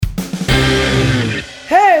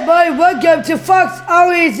everybody, welcome to Fox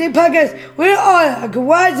REC Podcast. We're on a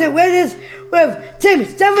Garage and Witness with Tim,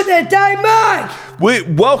 Stafford, and Daddy Mike.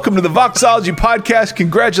 Welcome to the Voxology Podcast.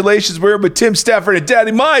 Congratulations, we're here with Tim Stafford and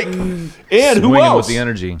Daddy Mike. And who else? With the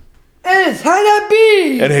energy. And it's Hannah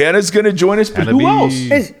B. And Hannah's going to join us, but who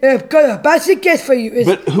else? I've got a basic guest for you. It's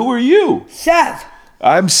But who are you? Seth.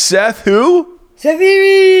 I'm Seth who? Seth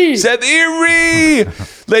Erie. Seth Erie.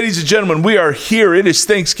 Ladies and gentlemen, we are here. It is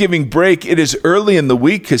Thanksgiving break. It is early in the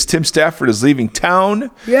week because Tim Stafford is leaving town.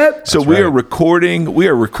 Yep. So we are recording. We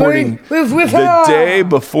are recording with the her. day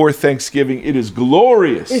before Thanksgiving. It is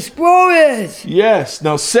glorious. It's glorious. Yes.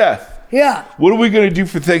 Now, Seth, Yeah. what are we going to do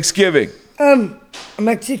for Thanksgiving?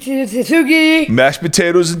 Mexican suzuki. Mashed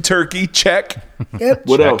potatoes and turkey. Check. Yep.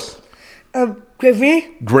 What else? Gravy.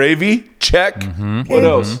 Gravy. Check. What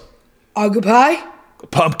else? Alga pie.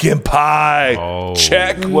 Pumpkin pie. Oh.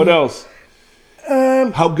 Check. What else?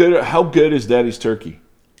 How good is Daddy's turkey?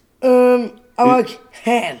 I like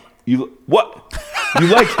ham. What? You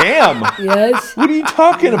like ham? Yes. What are you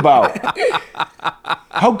talking about?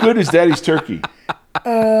 How good is Daddy's turkey?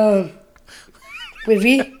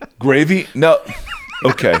 Gravy. Gravy? No.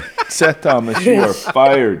 Okay. Seth Thomas, you are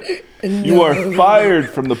fired. You are fired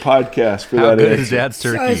from the podcast for How that good answer. is Dad's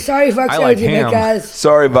turkey? Sorry, Fox I like REC ham. guys.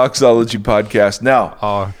 Sorry, Voxology Podcast. Now,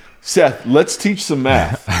 Oh, Seth, let's teach some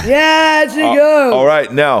math. Yeah, let's go. All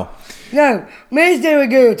right, now. Now, Wednesday we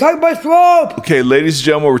go. Talk about slope. Okay, ladies and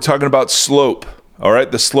gentlemen, we're talking about slope. All right,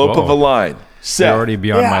 the slope Whoa. of a line. they're Seth, already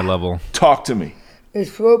beyond Yeah. my level. talk to me. The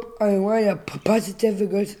slope on a line of positive, it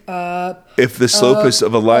goes up. If the slope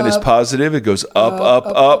of a line is positive, it goes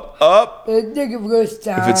up. The negative goes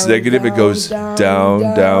down. If it's negative, it goes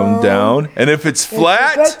down. And if it's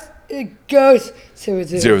flat, it goes 0,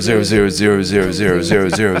 0, 0, 0, 0, 0, 0, 0,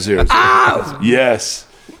 0, 0. Yes.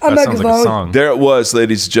 I'm That sounds like a song. There it was,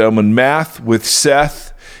 ladies and gentlemen. Math with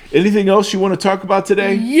Seth. Anything else you want to talk about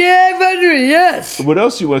today? Yeah, Valerie, yes. What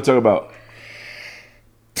else you want to talk about?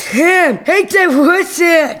 Tim, hey, Tim, we're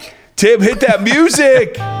sick. Tim, hit that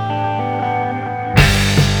music.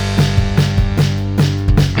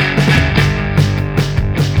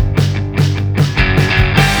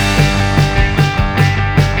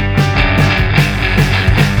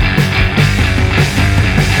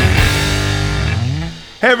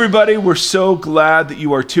 Hey everybody, we're so glad that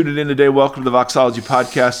you are tuning in today. Welcome to the Voxology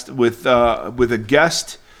Podcast with a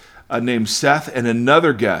guest named Seth and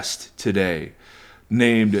another guest today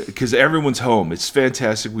named, because everyone's home. It's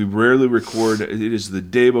fantastic. We rarely record. It is the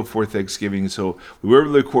day before Thanksgiving, so we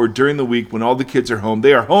rarely record during the week when all the kids are home.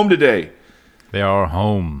 They are home today. They are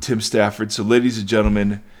home. Tim Stafford. So ladies and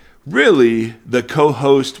gentlemen, really the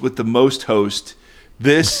co-host with the most host,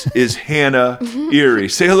 this is Hannah Erie.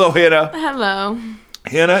 Say hello, Hannah. Hello.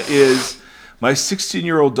 Hannah is my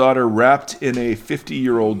 16-year-old daughter wrapped in a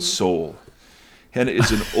 50-year-old soul. Hannah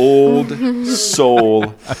is an old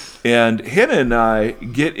soul, and Hannah and I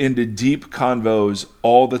get into deep convos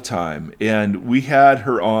all the time. And we had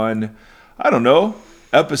her on, I don't know,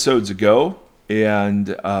 episodes ago, and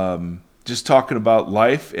just talking about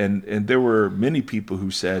life. And there were many people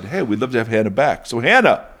who said, hey, we'd love to have Hannah back. So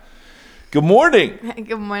Hannah, good morning.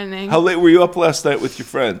 Good morning. How late were you up last night with your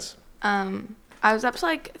friends? I was up to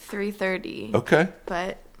like 3:30. Okay.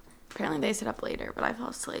 But apparently they sit up later, but I fell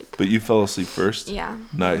asleep. But you fell asleep first? Yeah.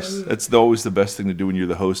 Nice. That's always the best thing to do when you're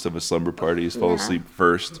the host of a slumber party is fall Yeah. asleep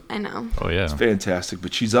first. I know. Oh, yeah. Fantastic.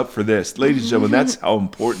 But she's up for this. Ladies and gentlemen, that's how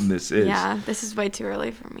important this is. Yeah, this is way too early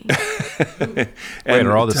for me. Wait,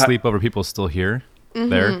 are all the sleepover people still here?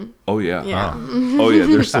 There? Oh, yeah. Yeah. Oh, yeah.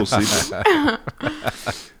 They're still sleeping.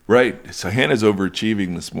 Right. So Hannah's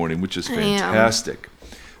overachieving this morning, which is am. fantastic.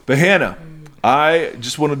 But Hannah, I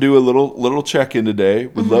just want to do a little check-in today.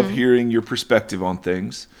 Would love hearing your perspective on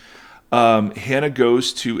things. Hannah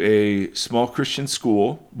goes to a small Christian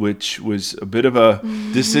school, which was a bit of a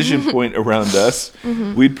decision point around us.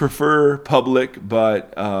 We'd prefer public,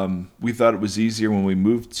 but we thought it was easier when we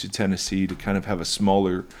moved to Tennessee to kind of have a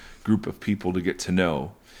smaller group of people to get to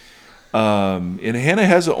know. And Hannah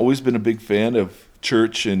hasn't always been a big fan of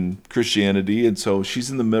church and Christianity, and so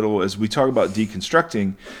she's in the middle. As we talk about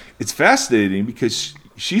deconstructing, it's fascinating because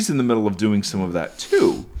she's in the middle of doing some of that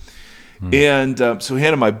too. And so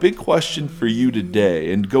Hannah, my big question for you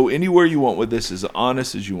today, and go anywhere you want with this, as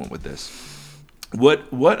honest as you want with this,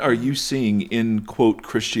 what are you seeing in, quote,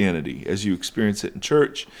 Christianity as you experience it in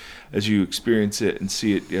church, as you experience it and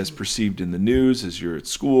see it as perceived in the news, as you're at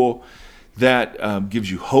school, that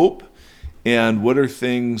gives you hope? And what are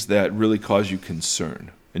things that really cause you concern?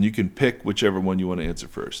 And you can pick whichever one you want to answer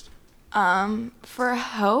first. For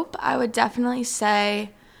hope, I would definitely say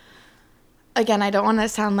again, I don't want to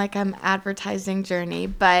sound like I'm advertising Journey,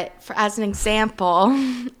 but as an example,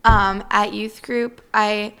 at youth group,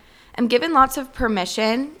 I am given lots of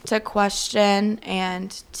permission to question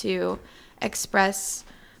and to express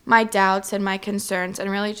my doubts and my concerns and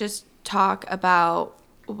really just talk about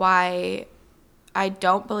why I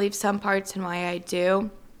don't believe some parts and why I do.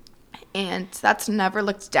 And that's never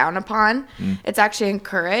looked down upon. It's actually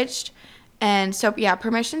encouraged. And so, yeah,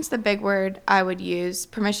 permission's the big word I would use.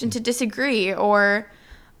 Permission to disagree or...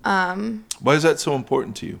 Why is that so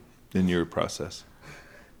important to you in your process?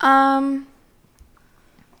 I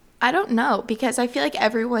don't know, because I feel like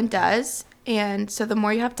everyone does. And so the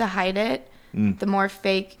more you have to hide it, the more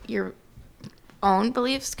fake your own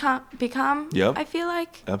beliefs become, Yep. I feel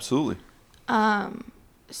like. Absolutely.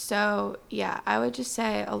 So, yeah, I would just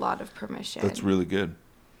say a lot of permission. That's really good.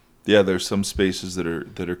 Yeah, there's some spaces that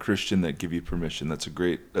are Christian that give you permission. That's a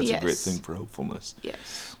great thing for hopefulness.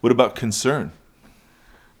 Yes. What about concern?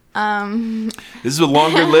 This is a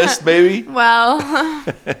longer list, baby. Well,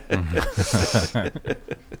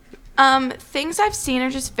 things I've seen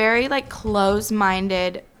are just very, like,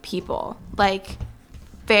 close-minded people. Like,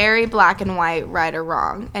 very black and white, right or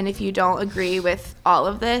wrong. And if you don't agree with all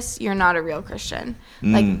of this, you're not a real Christian.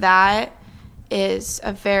 Like, that is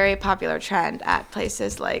a very popular trend at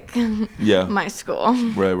places like my school.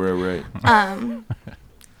 Right.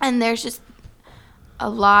 And there's just a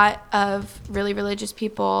lot of really religious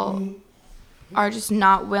people are just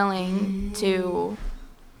not willing to,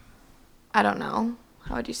 I don't know,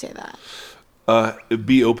 how would you say that?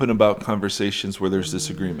 Be open about conversations where there's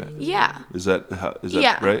disagreement. Yeah. Is that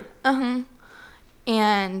Yeah. right?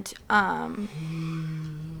 And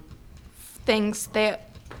things that...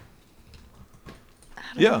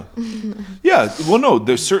 Yeah. Yeah. Well, no,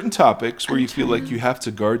 there's certain topics where you feel like you have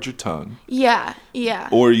to guard your tongue. Yeah.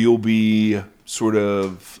 Or you'll be sort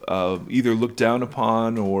of either looked down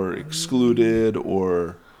upon or excluded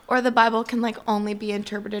or the Bible can, like, only be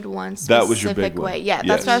interpreted one That was your specific big one. way. Yeah, Yes.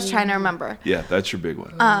 that's what I was trying to remember. Yeah, that's your big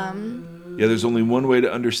one. Yeah, there's only one way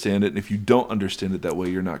to understand it, and if you don't understand it that way,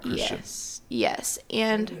 you're not Christian. Yes.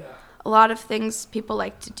 And a lot of things people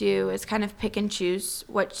like to do is kind of pick and choose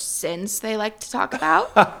which sins they like to talk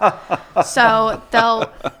about. So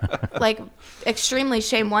they'll, like, extremely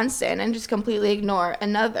shame one sin and just completely ignore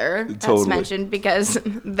another that's mentioned because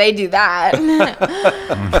they do that.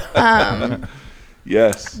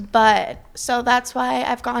 Yes. But so that's why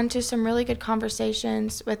I've gone to some really good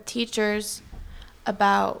conversations with teachers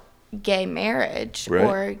about gay marriage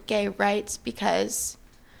or gay rights because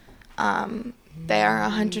they are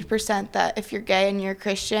 100% that if you're gay and you're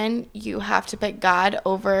Christian, you have to pick God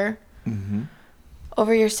over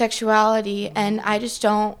your sexuality. And I just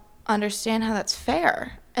don't understand how that's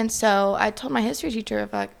fair. And so I told my history teacher,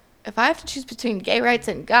 if I have to choose between gay rights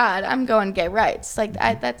and God, I'm going gay rights. Like,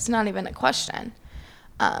 that's not even a question.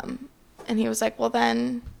 And he was like, well,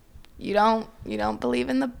 then you don't believe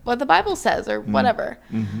in what the Bible says or whatever.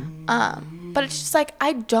 But it's just like,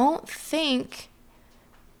 I don't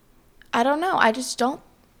know. I just don't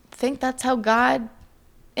think that's how God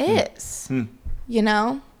is, you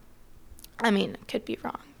know? I mean, I could be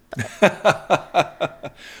wrong.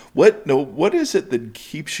 What is it that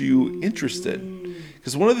keeps you interested?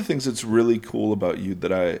 Because one of the things that's really cool about you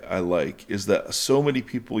that I like is that so many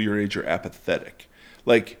people your age are apathetic.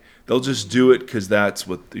 Like, they'll just do it because that's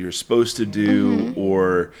what you're supposed to do,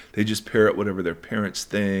 or they just parrot whatever their parents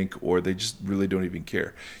think, or they just really don't even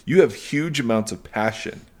care. You have huge amounts of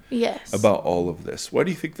passion about all of this. Why do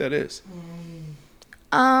you think that is?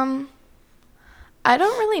 I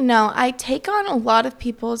don't really know. I take on a lot of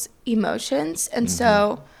people's emotions, and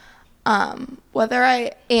so whether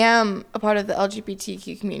I am a part of the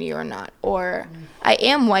LGBTQ community or not, or I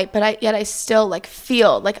am white, but yet I still, like,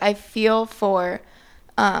 feel for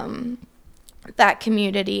that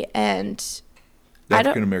community and the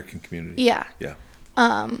African American community. Yeah. Yeah.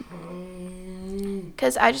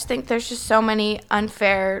 Because I just think there's just so many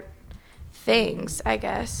unfair things, I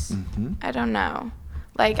guess. I don't know.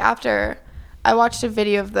 Like, after I watched a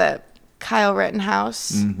video of the Kyle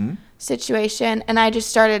Rittenhouse situation, and I just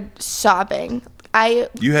started sobbing.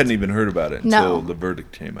 You hadn't even heard about it until the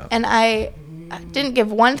verdict came out. And I didn't give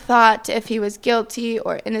one thought to if he was guilty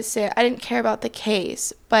or innocent. I didn't care about the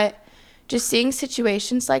case. But just seeing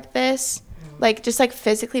situations like this, like, just, like,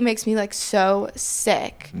 physically makes me, like, so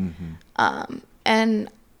sick. And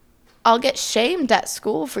I'll get shamed at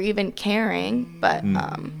school for even caring, but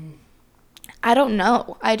I don't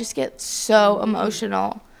know. I just get so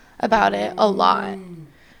emotional about it a lot.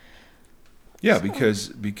 Yeah,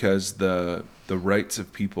 because the rights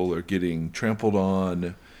of people are getting trampled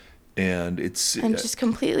on, and it's just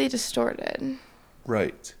completely distorted.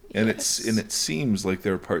 Right. And it seems like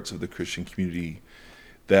there are parts of the Christian community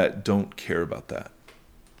that don't care about that.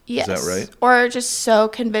 Yes. Is that right? Or just so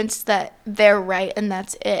convinced that they're right and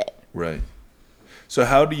that's it. Right. So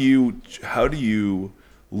how do you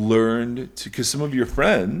learn to, because some of your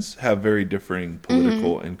friends have very differing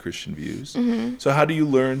political and Christian views. So how do you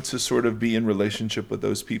learn to sort of be in relationship with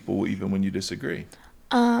those people even when you disagree?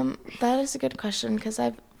 That is a good question, because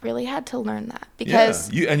I've really had to learn that,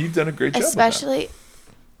 because you've done a great job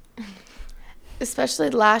especially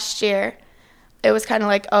last year, it was kind of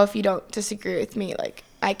like, oh, if you don't disagree with me, like,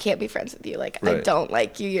 I can't be friends with you. Like, right. I don't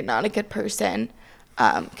like you. You're not a good person.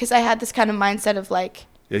 Because I had this kind of mindset of like,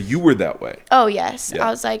 yeah, you were that way. Oh, yes. Yeah. I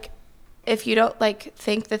was like, if you don't like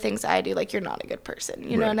think the things I do, like, you're not a good person.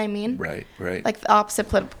 You know what I mean? Right. Like the opposite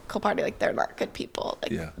political party, like, they're not good people.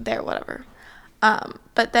 Like, they're whatever.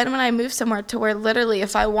 But then when I moved somewhere to where literally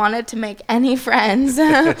if I wanted to make any friends,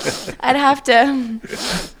 I'd have to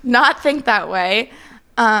not think that way.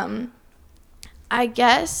 I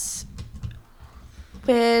guess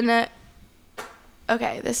okay,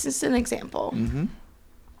 this is an example. Mm-hmm.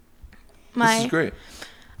 This is great.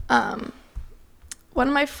 One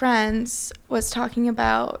of my friends was talking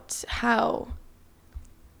about how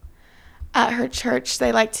at her church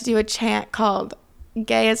they like to do a chant called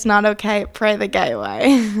 "Gay is not okay, pray the gay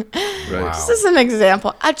way." Right. Wow. This is an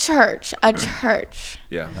example. A church.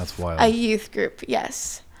 Yeah. That's wild. A youth group,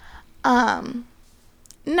 yes.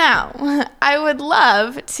 Now, I would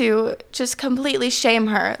love to just completely shame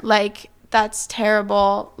her. Like, that's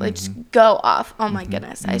terrible. Like, just go off. Oh, my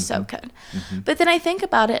goodness. I so could. But then I think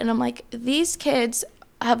about it, and I'm like, these kids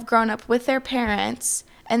have grown up with their parents,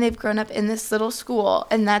 and they've grown up in this little school,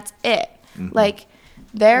 and that's it. Like,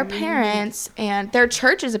 their parents and their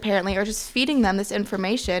churches, apparently, are just feeding them this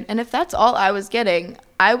information. And if that's all I was getting,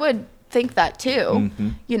 I would think that, too.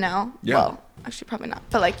 You know? Yeah. Well, actually, probably not.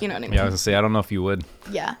 But, like, you know what I mean? Yeah, I was gonna say, I don't know if you would.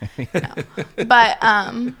 Yeah. No.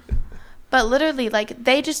 But literally, like,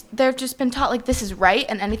 they've just been taught, like, this is right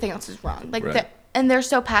and anything else is wrong. Like, Right. they're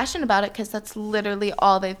so passionate about it because that's literally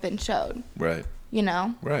all they've been showed. Right. You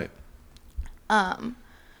know? Right.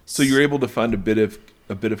 So you're able to find a bit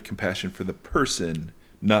of compassion for the person,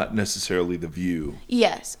 not necessarily the view.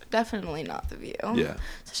 Yes, definitely not the view. Yeah.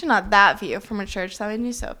 Especially not that view from a church. That made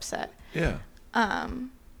me so upset. Yeah.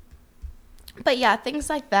 But yeah, things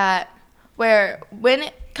like that, where when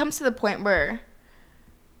it comes to the point where,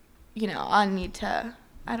 you know, I need to,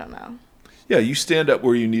 I don't know. Yeah, you stand up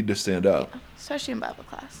where you need to stand up. Yeah, especially in Bible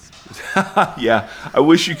class. Yeah, I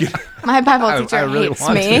wish you could. My Bible teacher really hates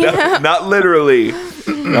want me. Not literally,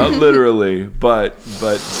 but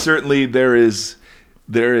certainly there is.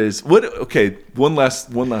 What? Okay, one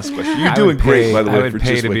last question. You're doing great, by the way. I would for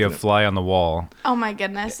pay just to be a waking up. fly on the wall. Oh my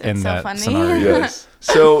goodness, In it's so that funny. scenario. Yes.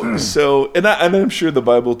 So, and I'm sure the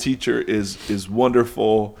Bible teacher is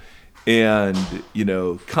wonderful, and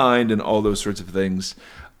kind, and all those sorts of things.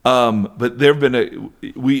 But there have been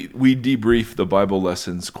we debrief the Bible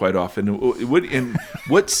lessons quite often.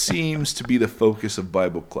 What seems to be the focus of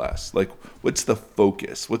Bible class? Like, what's the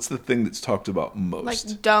focus? What's the thing that's talked about most?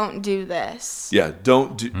 Like, don't do this. Yeah,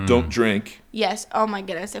 don't drink. Yes. Oh my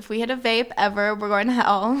goodness. If we hit a vape ever, we're going to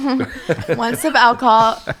hell. One sip of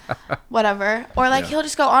alcohol, whatever. Or like he'll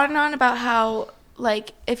just go on and on about how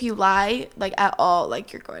like if you lie like at all,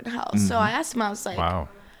 like you're going to hell. So I asked him. I was like, Wow.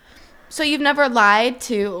 So you've never lied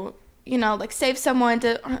to, like save someone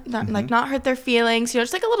to like not hurt their feelings,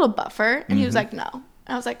 just like a little buffer. And he was like, no. And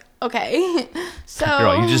I was like, okay. So You're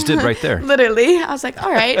right, you just did right there. Literally. I was like,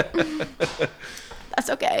 all right. That's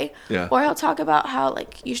okay. Yeah. Or he'll talk about how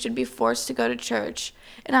like you should be forced to go to church.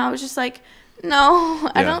 And I was just like, no,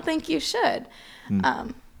 I don't think you should.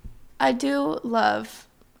 I do love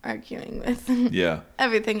arguing with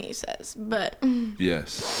everything he says, but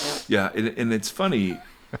Yes. Yeah, and it's funny.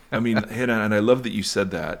 I mean, Hannah, and I love that you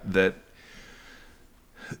said that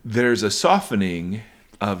there's a softening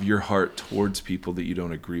of your heart towards people that you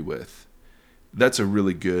don't agree with. That's a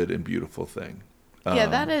really good and beautiful thing. Yeah,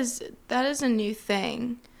 that is a new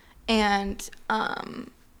thing. And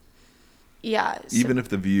yeah. So, even if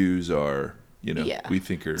the views are, we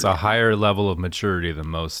think are. It's a higher level of maturity than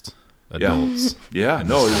most adults. Yeah,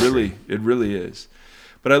 no, it really is.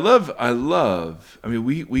 But I love, I mean,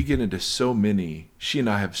 we get into she and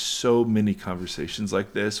I have so many conversations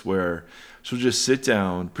like this where she'll just sit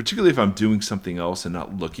down, particularly if I'm doing something else and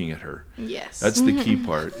not looking at her. Yes. That's the key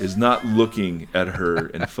part, is not looking at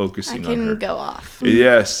her and focusing on her. I can go off.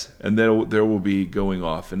 Yes, and then there will be going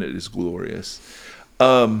off, and it is glorious.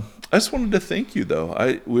 I just wanted to thank you,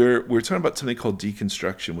 though. We're talking about something called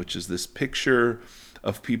deconstruction, which is this picture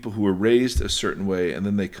of people who were raised a certain way, and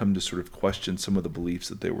then they come to sort of question some of the beliefs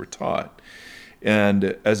that they were taught.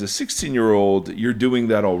 And as a 16-year-old, you're doing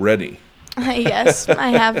that already. Yes, I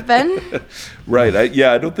have been. Right.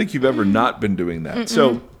 I don't think you've ever not been doing that.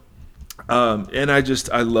 So, and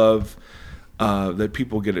I love that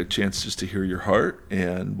people get a chance just to hear your heart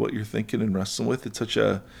and what you're thinking and wrestling with. It's such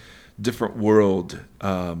a different world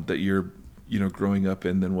that you're, growing up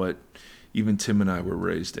in than what even Tim and I were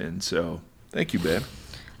raised in. So thank you, babe.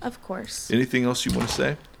 Of course. Anything else you want to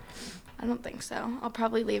say? I don't think so. I'll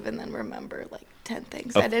probably leave and then remember like 10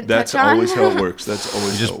 things I didn't That's touch on. always how it works. That's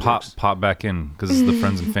always You just pop back in because it's the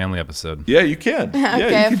friends and family episode. Yeah, you can. Okay,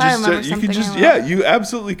 Yeah, if I remember something, I will. Yeah, you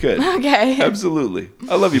absolutely could. Okay. Absolutely.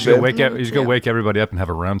 I love you, You babe. should go wake everybody up and have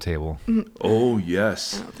a round table. Oh, I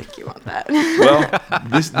yes. don't think you want that. Well,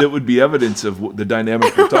 that would be evidence of the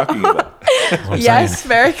dynamic we're talking about. Yes,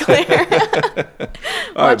 very clear. All right,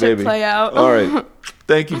 Watch it baby. play out. All right.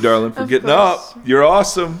 Thank you, darling, for Of getting course. up. You're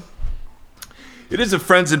awesome. It is a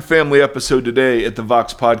friends and family episode today at the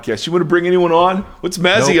Vox Podcast. You want to bring anyone on? What's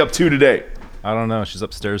Mazzy Nope. up to today? I don't know. She's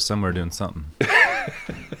upstairs somewhere doing something.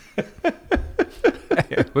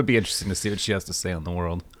 It would be interesting to see what she has to say on the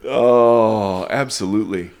world. Oh,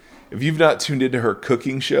 absolutely. If you've not tuned into her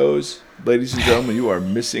cooking shows, ladies and gentlemen, you are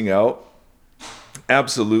missing out.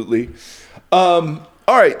 Absolutely. All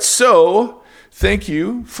right, so thank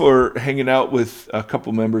you for hanging out with a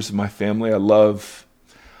couple members of my family. I love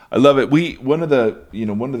it. One of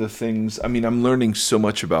the things, I'm learning so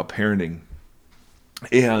much about parenting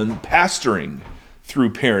and pastoring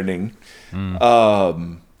through parenting,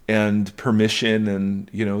 and permission and,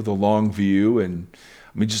 the long view and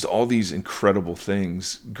just all these incredible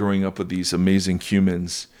things growing up with these amazing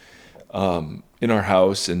humans, in our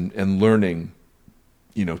house and learning,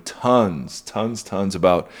 tons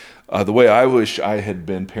about, the way I wish I had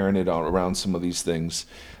been parented around some of these things.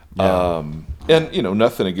 Yeah. And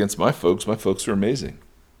nothing against my folks. My folks were amazing,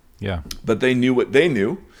 Yeah. but they knew what they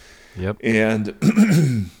knew. Yep.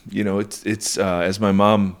 And it's as my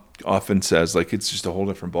mom often says, like, it's just a whole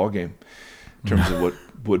different ballgame in terms of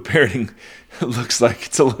what parenting looks like.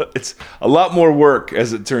 It's a lot more work,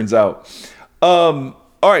 as it turns out. All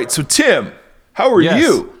right, so Tim, how are Yes.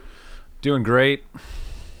 you? Doing great.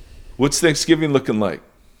 What's Thanksgiving looking like?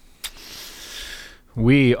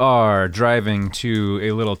 We are driving to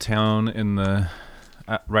a little town in the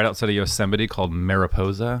right outside of Yosemite called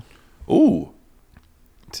Mariposa. Ooh,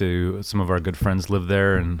 To some of our good friends live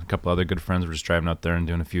there, and a couple other good friends. We're just driving out there and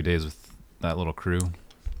doing a few days with that little crew.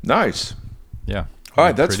 nice. Yeah. All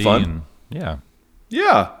right, that's Pretty fun. and- yeah.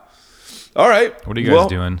 Yeah. All right. What are you guys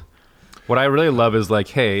doing? What I really love is like,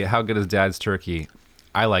 hey, how good is Dad's turkey?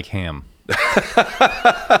 I like ham.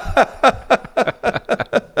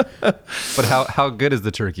 But how good is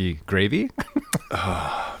the turkey? Gravy?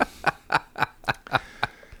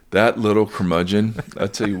 That little curmudgeon. I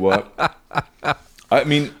tell you what. I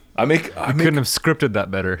make Couldn't have scripted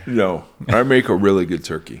that better. No, I make a really good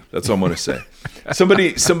turkey. That's all I'm going to say.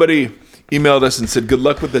 Somebody emailed us and said, "Good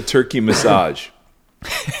luck with the turkey massage."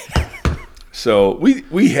 So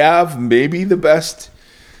we have maybe the best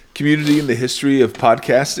community in the history of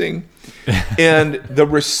podcasting, and the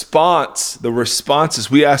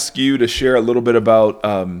responses. We ask you to share a little bit about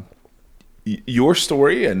your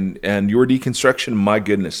story and your deconstruction. My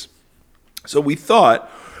goodness. So we thought,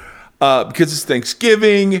 because it's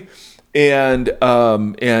Thanksgiving and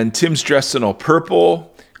Tim's dressed in all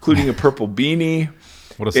purple, including a purple beanie.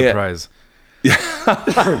 What a surprise.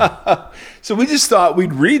 So we just thought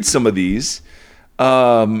we'd read some of these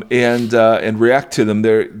and react to them.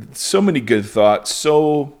 There are so many good thoughts,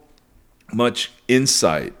 so much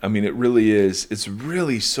insight. It really is. It's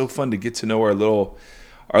really so fun to get to know our little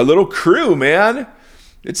crew, man.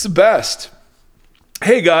 It's the best.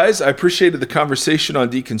 Hey guys, I appreciated the conversation on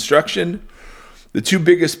deconstruction. The two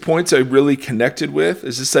biggest points I really connected with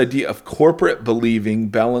is this idea of corporate believing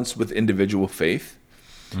balanced with individual faith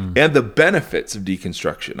and the benefits of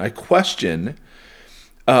deconstruction. I question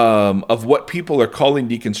of what people are calling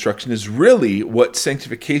deconstruction is really what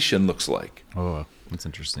sanctification looks like. Oh, that's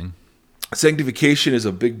interesting. Sanctification is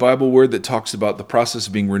a big Bible word that talks about the process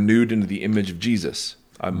of being renewed into the image of Jesus.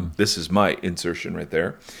 This is my insertion right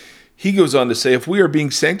there. He goes on to say, if we are being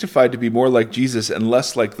sanctified to be more like Jesus and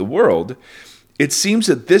less like the world, it seems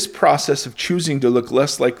that this process of choosing to look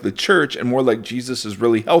less like the church and more like Jesus is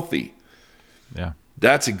really healthy. Yeah.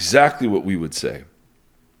 That's exactly what we would say.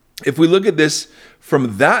 If we look at this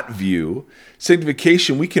from that view,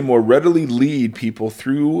 sanctification, we can more readily lead people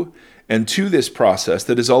through and to this process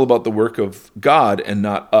that is all about the work of God and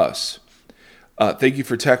not us. Thank you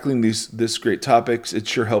for tackling this great topics. It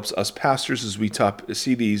sure helps us pastors as we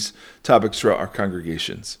see these topics throughout our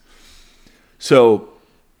congregations. So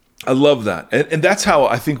I love that. And that's how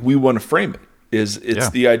I think we want to frame it. It's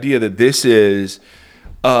the idea that this is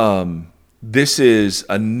a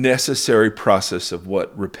necessary process of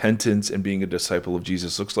what repentance and being a disciple of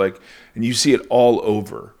Jesus looks like. And you see it all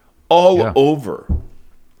over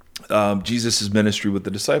Jesus' ministry with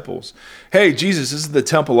the disciples. Hey, Jesus, isn't the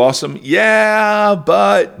temple awesome? Yeah,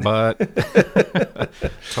 but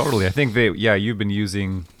totally. I think you've been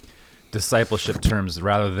using discipleship terms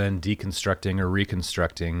rather than deconstructing or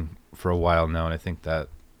reconstructing for a while now. And I think that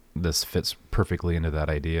this fits perfectly into that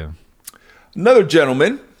idea. Another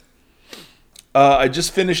gentleman. I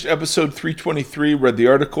just finished episode 323, read the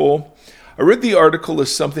article. I read the article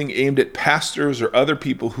as something aimed at pastors or other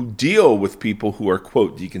people who deal with people who are,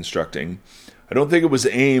 quote, deconstructing. I don't think it was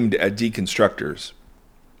aimed at deconstructors.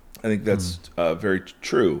 I think that's very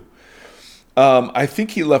true. I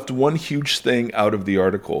think he left one huge thing out of the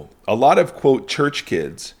article. A lot of, quote, church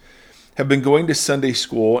kids have been going to Sunday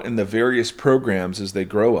school and the various programs as they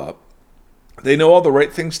grow up. They know all the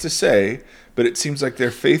right things to say, but it seems like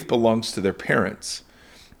their faith belongs to their parents.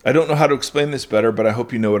 I don't know how to explain this better, but I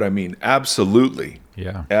hope you know what I mean. Absolutely.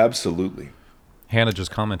 Yeah. Absolutely. Hannah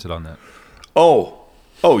just commented on that. Oh,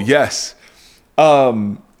 yes.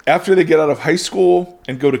 After they get out of high school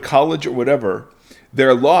and go to college or whatever,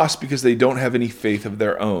 they're lost because they don't have any faith of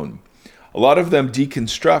their own. A lot of them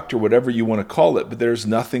deconstruct or whatever you want to call it, but there's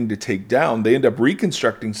nothing to take down. They end up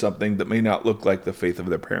reconstructing something that may not look like the faith of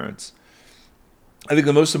their parents. I think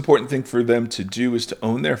the most important thing for them to do is to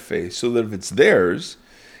own their faith so that if it's theirs,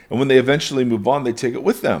 and when they eventually move on, they take it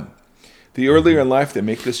with them. The earlier in life they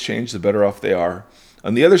make this change, the better off they are.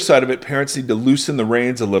 On the other side of it, parents need to loosen the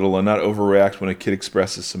reins a little and not overreact when a kid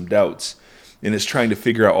expresses some doubts and is trying to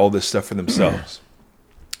figure out all this stuff for themselves.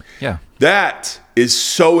 Yeah. That is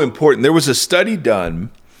so important. There was a study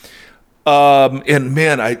done, and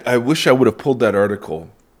man, I wish I would have pulled that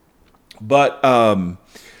article. But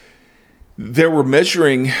they were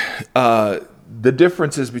measuring the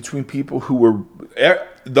differences between people who were...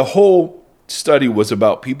 The whole study was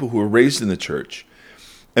about people who were raised in the church.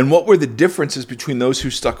 And what were the differences between those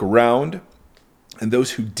who stuck around and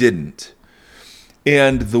those who didn't?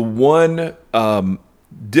 And the one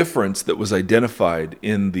difference that was identified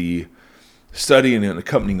in the study and an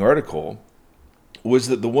accompanying article was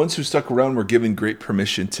that the ones who stuck around were given great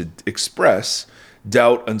permission to express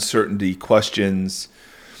doubt, uncertainty, questions.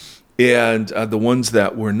 And the ones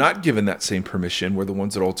that were not given that same permission were the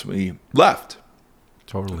ones that ultimately left.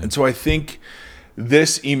 Totally. And so I think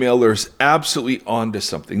this emailer is absolutely onto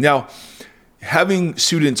something. Now, having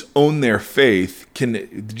students own their faith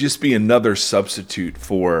can just be another substitute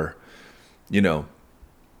for,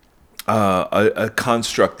 a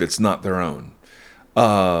construct that's not their own.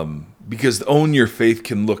 Because own your faith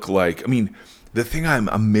can look like, the thing I'm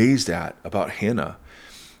amazed at about Hannah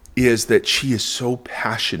is that she is so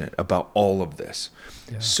passionate about all of this.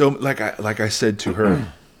 Yeah. So like I said to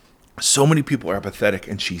her, so many people are apathetic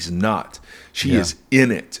and she's not. She is in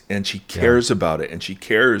it and she cares about it, and she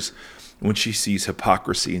cares when she sees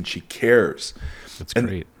hypocrisy, and she cares. That's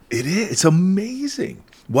great. It is. It's amazing.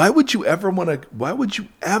 Why would you ever want to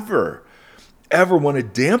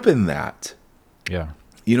dampen that? Yeah.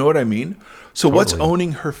 You know what I mean? So Totally. What's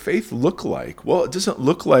owning her faith look like? Well, it doesn't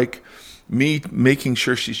look like me making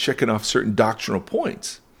sure she's checking off certain doctrinal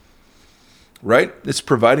points. Right? It's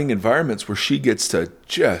providing environments where she gets to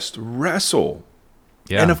just wrestle.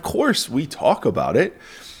 Yeah. And of course, we talk about it,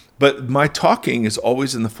 but my talking is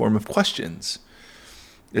always in the form of questions.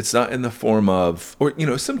 It's not in the form of,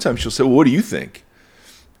 sometimes she'll say, well, what do you think?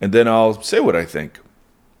 And then I'll say what I think.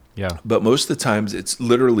 Yeah. But most of the times it's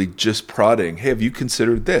literally just prodding. Hey, have you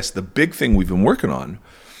considered this? The big thing we've been working on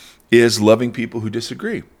is loving people who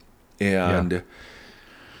disagree. And,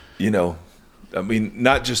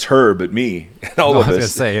 not just her, but me and all of us. I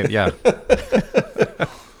was going to say, yeah.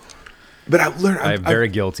 But I've learned... I'm very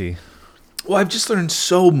guilty. Well, I've just learned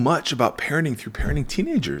so much about parenting through parenting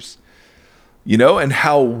teenagers, and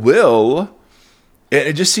how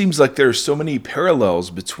it just seems like there's so many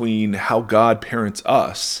parallels between how God parents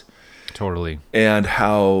us. Totally. And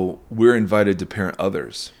how we're invited to parent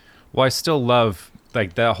others. Well, I still love,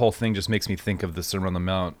 that whole thing just makes me think of the Sermon on the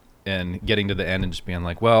Mount and getting to the end and just being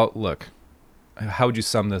like, well, look, how would you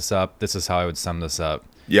sum this up? This is how I would sum this up.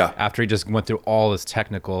 Yeah. After he just went through all this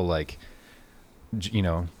technical,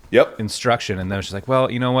 instruction. And then it's just like, well,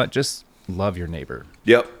 you know what? Just love your neighbor.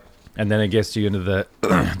 Yep. And then it gets you into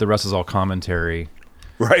the rest is all commentary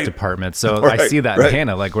department. So Right. I see that in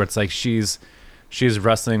Hannah, where it's like she's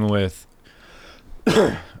wrestling with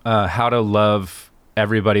how to love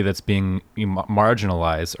everybody that's being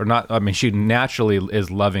marginalized or not. I mean, she naturally is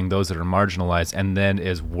loving those that are marginalized and then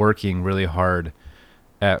is working really hard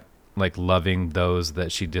at like loving those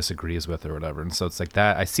that she disagrees with or whatever. And so it's like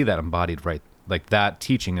that. I see that embodied right, like that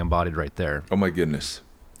teaching embodied right there. Oh my goodness.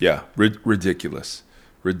 Yeah. Ridiculous.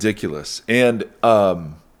 And,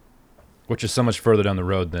 which is so much further down the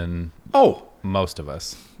road than most of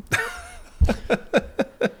us.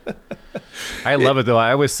 I love it though.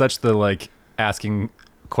 I was such the like asking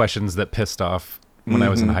questions that pissed off when I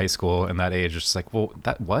was in high school and that age. Just like, well,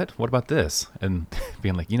 what about this? And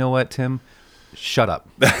being like, you know what, Tim, shut up,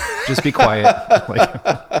 just be quiet. Like,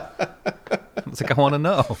 it's like, I want to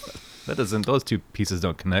know. Those two pieces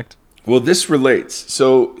don't connect. Well, this relates.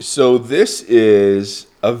 So this is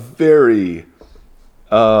a very,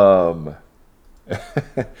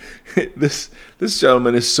 this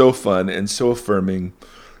gentleman is so fun and so affirming.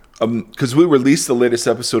 Because we released the latest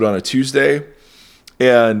episode on a Tuesday,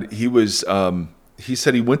 and he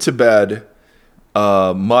said he went to bed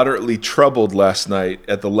moderately troubled last night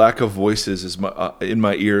at the lack of voices in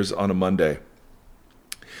my ears on a Monday.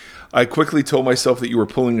 I quickly told myself that you were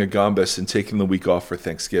pulling a Gombus and taking the week off for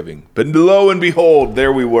Thanksgiving. But lo and behold,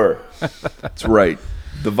 there we were. That's right.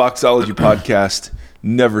 The Voxology podcast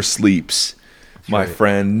never sleeps, my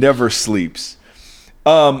friend, never sleeps.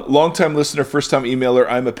 Long-time listener, first-time emailer.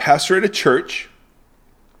 I'm a pastor at a church.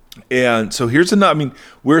 And so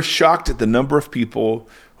we're shocked at the number of people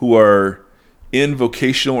who are in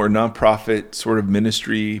vocational or nonprofit sort of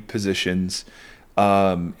ministry positions.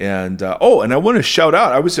 And I want to shout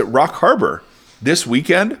out, I was at Rock Harbor this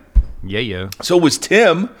weekend. Yeah. So was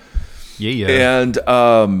Tim. Yeah.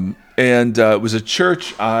 And it was a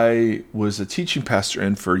church I was a teaching pastor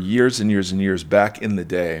in for years and years and years back in the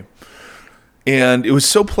day. And it was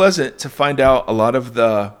so pleasant to find out a lot of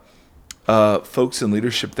the folks in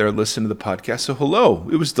leadership there listen to the podcast. So hello,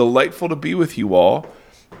 it was delightful to be with you all.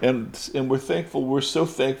 And we're thankful. We're so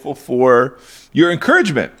thankful for your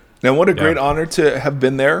encouragement. And what a great honor to have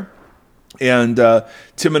been there. And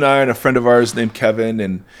Tim and I and a friend of ours named Kevin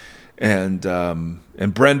and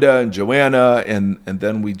Brenda and Joanna. And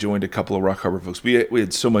then we joined a couple of Rock Harbor folks. We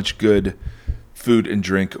had so much good food and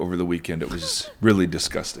drink over the weekend. It was really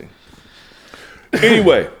disgusting.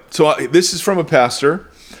 Anyway, so this is from a pastor.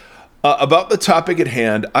 About the topic at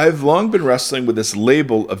hand, I've long been wrestling with this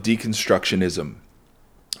label of deconstructionism.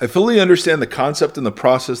 I fully understand the concept and the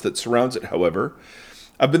process that surrounds it, however.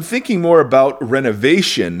 I've been thinking more about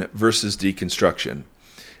renovation versus deconstruction.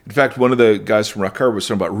 In fact, one of the guys from Rock Harbor was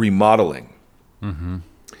talking about remodeling. Mm-hmm.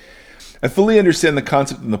 I fully understand the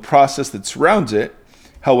concept and the process that surrounds it.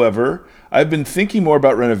 However, I've been thinking more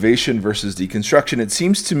about renovation versus deconstruction. It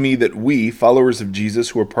seems to me that we, followers of Jesus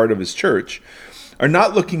who are part of his church, are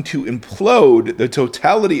not looking to implode the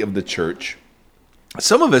totality of the church.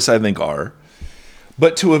 Some of us, I think, are.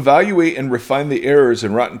 But to evaluate and refine the errors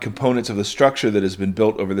and rotten components of the structure that has been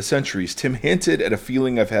built over the centuries. Tim hinted at a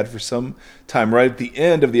feeling I've had for some time right at the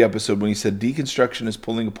end of the episode when he said deconstruction is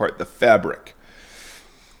pulling apart the fabric. ...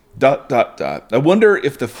 I wonder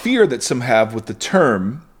if the fear that some have with the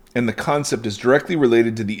term and the concept is directly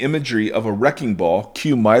related to the imagery of a wrecking ball,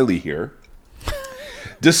 cue Miley here,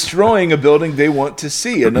 destroying a building they want to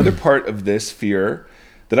see. Another part of this fear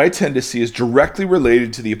that I tend to see is directly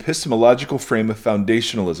related to the epistemological frame of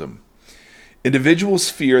foundationalism. Individuals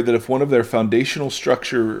fear that if one of their foundation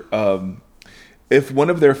structure of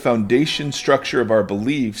our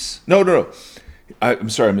beliefs, I'm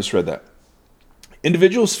sorry, I misread that.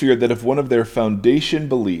 Individuals fear that if one of their foundation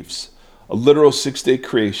beliefs, a literal 6-day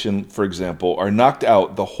creation, for example, are knocked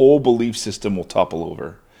out, the whole belief system will topple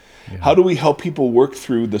over. Yeah. How do we help people work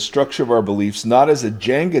through the structure of our beliefs, not as a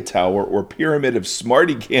Jenga tower or pyramid of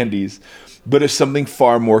smarty candies, but as something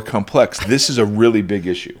far more complex? This is a really big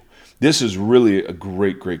issue. This is really a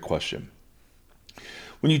great, great question.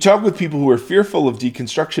 When you talk with people who are fearful of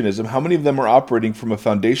deconstructionism, how many of them are operating from a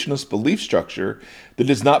foundationalist belief structure that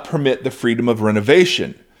does not permit the freedom of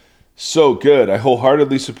renovation? So good. I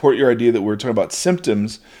wholeheartedly support your idea that we're talking about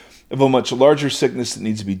symptoms of a much larger sickness that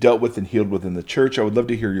needs to be dealt with and healed within the church. I would love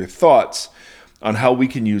to hear your thoughts on how we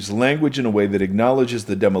can use language in a way that acknowledges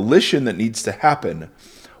the demolition that needs to happen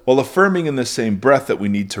while affirming in the same breath that we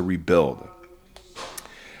need to rebuild.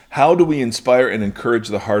 How do we inspire and encourage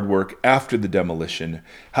the hard work after the demolition?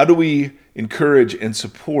 How do we encourage and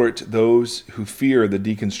support those who fear the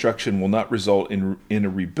deconstruction will not result in a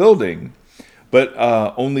rebuilding, but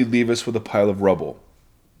only leave us with a pile of rubble?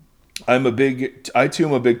 I too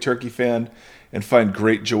am a big turkey fan and find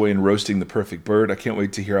great joy in roasting the perfect bird. I can't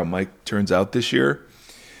wait to hear how Mike turns out this year.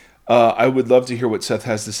 I would love to hear what Seth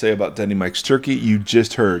has to say about Denny Mike's turkey. You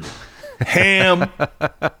just heard ham.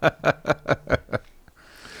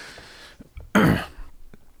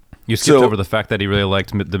 You skipped over the fact that he really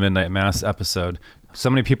liked the Midnight Mass episode. So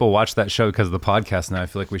many people watch that show because of the podcast now. I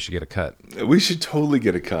feel like we should get a cut. We should totally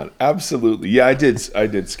get a cut. Absolutely. Yeah, I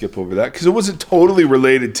did skip over that because it wasn't totally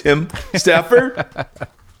related, Tim Stafford.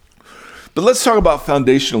 But let's talk about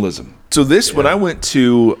foundationalism. So when I went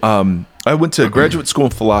to graduate school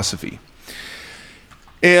in philosophy,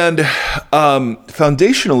 and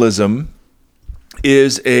foundationalism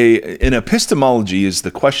is in epistemology is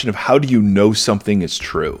the question of how do you know something is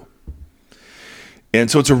true. And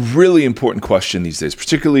so it's a really important question these days,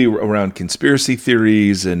 particularly around conspiracy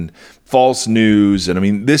theories and false news. And I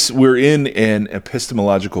mean, we're in an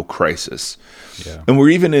epistemological crisis. Yeah. And we're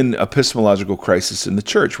even in epistemological crisis in the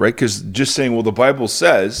church, right? Because just saying, well, the Bible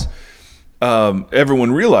says,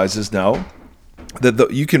 everyone realizes now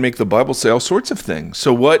that you can make the Bible say all sorts of things.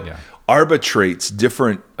 So what arbitrates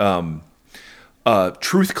different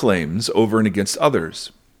truth claims over and against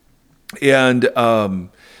others? And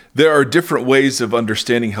there are different ways of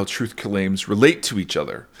understanding how truth claims relate to each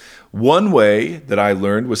other. One way that I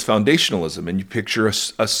learned was foundationalism, and you picture a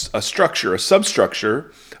structure, a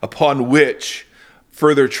substructure upon which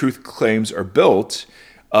further truth claims are built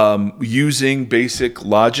using basic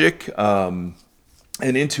logic and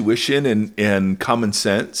intuition and common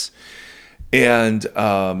sense. And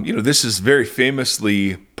this is very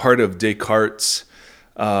famously part of Descartes.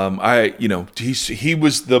 He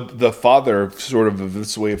was the father of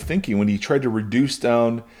this way of thinking when he tried to reduce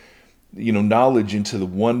down, knowledge into the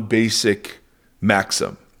one basic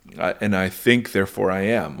maxim. And I think, therefore I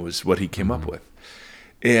am, was what he came up with.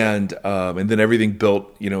 And then everything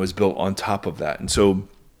is built on top of that. And so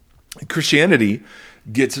Christianity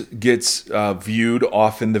gets viewed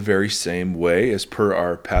often the very same way as per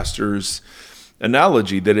our pastor's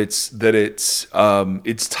analogy, that it's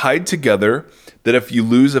tied together, that if you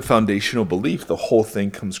lose a foundational belief, the whole thing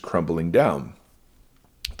comes crumbling down.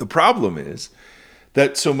 The problem is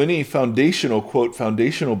that so many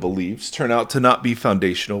foundational beliefs turn out to not be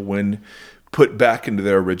foundational when put back into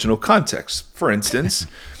their original context. For instance,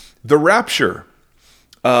 the rapture,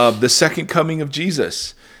 the second coming of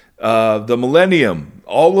Jesus, the millennium,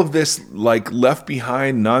 all of this left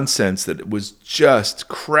behind nonsense that was just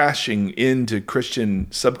crashing into Christian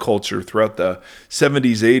subculture throughout the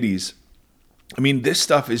 70s, 80s. I mean, this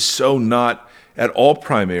stuff is so not at all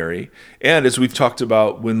primary. And as we've talked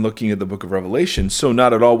about when looking at the book of Revelation, so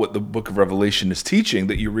not at all what the book of Revelation is teaching,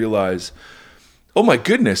 that you realize, oh my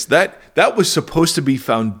goodness, that was supposed to be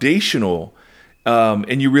foundational.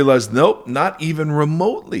 And you realize, nope, not even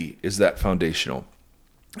remotely is that foundational.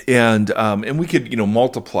 And we could,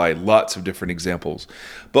 multiply lots of different examples.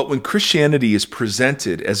 But when Christianity is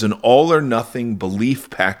presented as an all or nothing belief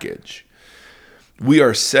package, we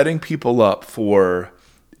are setting people up for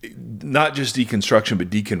not just deconstruction,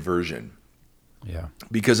 but deconversion. Yeah.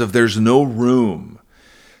 Because if there's no room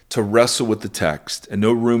to wrestle with the text and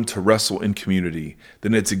no room to wrestle in community,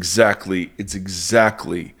 then it's exactly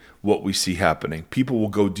what we see happening. People will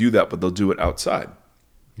go do that, but they'll do it outside.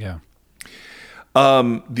 Yeah.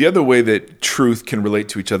 The other way that truth can relate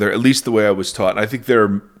to each other, at least the way I was taught, and I think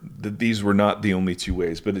these were not the only two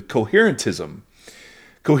ways, but coherentism.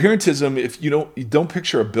 Coherentism, if you don't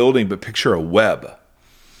picture a building, but picture a web.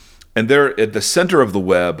 And there at the center of the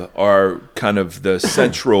web are kind of the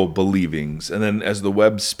central believings. And then as the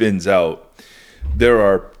web spins out, there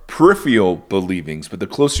are peripheral believings. But the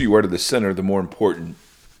closer you are to the center, the more important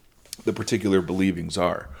the particular believings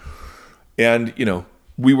are. And,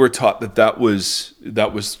 we were taught that was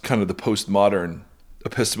kind of the postmodern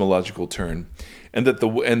epistemological turn. And that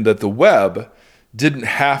the web didn't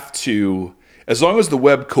have to, as long as the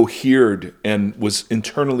web cohered and was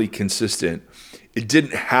internally consistent, it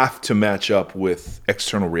didn't have to match up with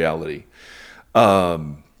external reality.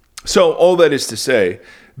 So all that is to say,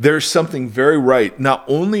 there's something very right, not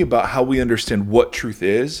only about how we understand what truth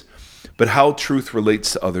is, but how truth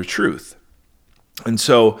relates to other truth. And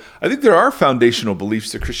so I think there are foundational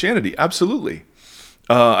beliefs to Christianity, absolutely.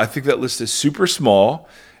 I think that list is super small,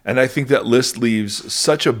 and I think that list leaves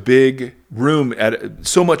such a big room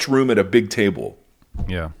so much room at a big table.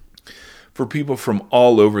 Yeah. For people from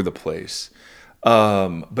all over the place.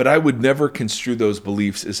 But I would never construe those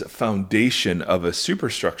beliefs as a foundation of a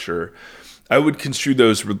superstructure. I would construe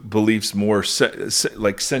those beliefs more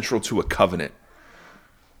central to a covenant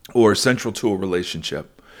or central to a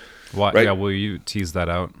relationship. Why? Right? Yeah, will you tease that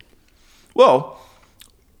out? Well,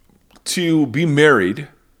 to be married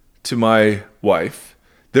to my wife,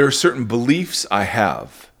 there are certain beliefs I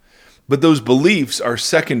have, But those beliefs are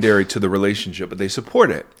secondary to the relationship, but they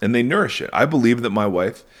support it and they nourish it. I believe that my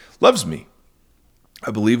wife loves me.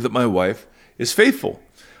 I believe that my wife is faithful.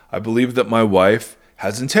 I believe that my wife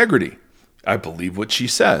has integrity. I believe what she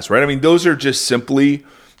says, right? I mean, those are just simply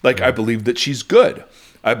like, I believe that she's good.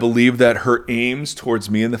 I believe that her aims towards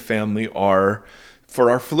me and the family are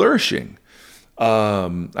for our flourishing.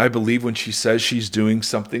 I believe when she says she's doing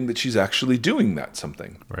something that she's actually doing that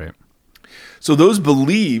something. Right. So those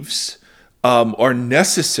beliefs are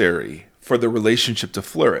necessary for the relationship to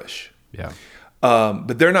flourish. Yeah.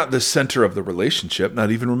 But they're not the center of the relationship, not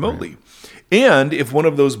even remotely. Right. And if one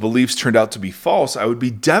of those beliefs turned out to be false, I would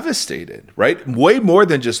be devastated, right? Way more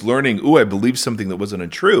than just learning, I believed something that wasn't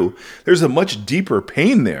untrue. There's a much deeper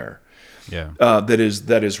pain there. Yeah.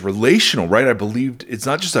 That is relational, right? It's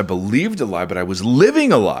not just I believed a lie, but I was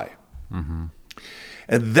living a lie. Mm-hmm.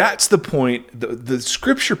 And that's the point. The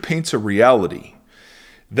scripture paints a reality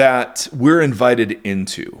that we're invited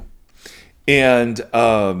into. And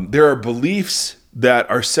there are beliefs that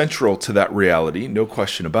are central to that reality, no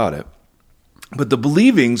question about it. But the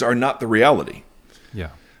believings are not the reality.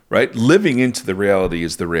 Yeah. Right? Living into the reality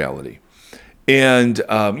is the reality. And,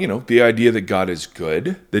 the idea that God is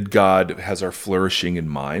good, that God has our flourishing in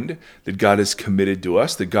mind, that God is committed to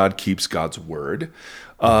us, that God keeps God's word,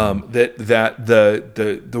 that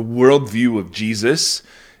the worldview of Jesus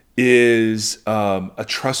is a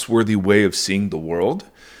trustworthy way of seeing the world.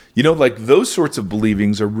 Like those sorts of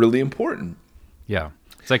believings are really important. Yeah.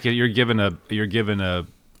 It's like you're given a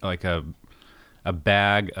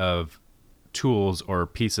bag of tools or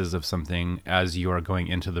pieces of something as you are going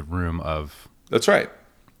into the room of. That's right.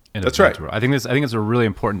 That's right. I think it's a really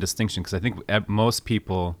important distinction, because I think most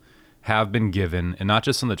people have been given, and not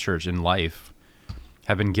just in the church, in life,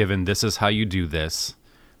 have been given, this is how you do this.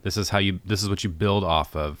 This is what you build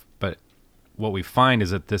off of. But what we find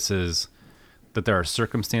is that that there are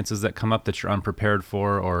circumstances that come up that you're unprepared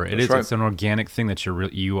for, or it's an organic thing that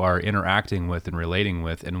you are interacting with and relating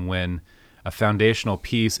with. And when a foundational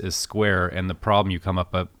piece is square and the problem you come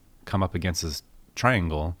up against is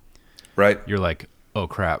triangle, right? You're like, oh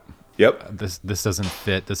crap. Yep. This doesn't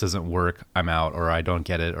fit. This doesn't work. I'm out, or I don't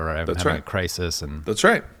get it, or I'm having a crisis. And that's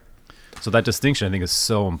right. So that distinction, I think, is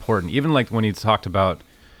so important. Even like when he talked about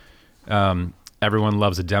everyone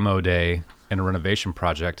loves a demo day in a renovation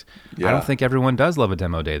project. Yeah. I don't think everyone does love a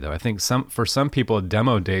demo day, though. I think for some people, a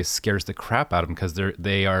demo day scares the crap out of them because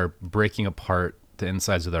they are breaking apart the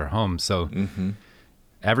insides of their home. So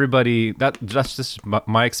everybody, that's just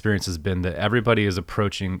my experience has been that everybody is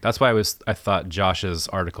approaching. That's why I thought Josh's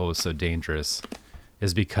article was so dangerous,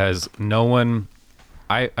 is because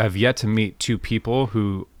I have yet to meet two people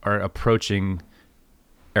who are approaching,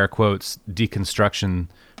 air quotes, deconstruction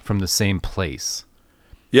from the same place.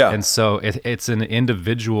 Yeah. And so it's an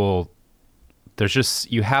individual. There's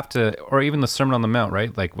just, you have to, or even the Sermon on the Mount,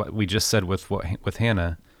 right? Like what we just said with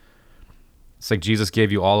Hannah. It's like Jesus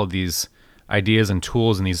gave you all of these ideas and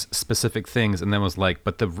tools and these specific things, and then was like,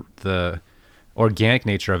 but the organic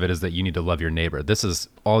nature of it is that you need to love your neighbor.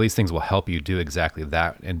 All these things will help you do exactly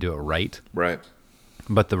that and do it right. Right.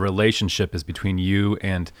 But the relationship is between you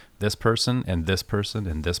and this person and this person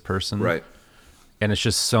and this person. Right. And it's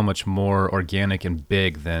just so much more organic and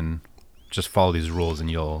big than just follow these rules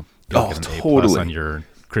and you'll get an A+ on your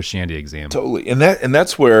Christianity exam. Totally. And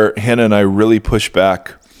that's where Hannah and I really push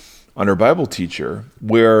back on our Bible teacher,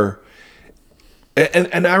 where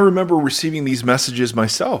and I remember receiving these messages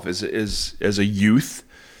myself as a youth,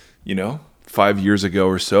 5 years ago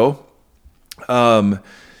or so.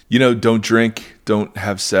 Don't drink, don't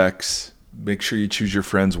have sex, make sure you choose your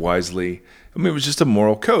friends wisely. I mean, it was just a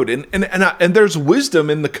moral code, and there's wisdom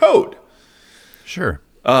in the code. Sure.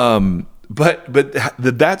 But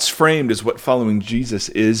that's framed as what following Jesus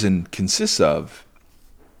is and consists of.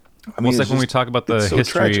 I mean, it's like when we talk about the history,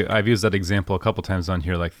 tragic. I've used that example a couple times on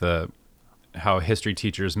here, like how many history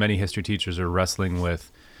teachers are wrestling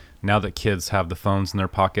with, now that kids have the phones in their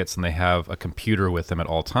pockets and they have a computer with them at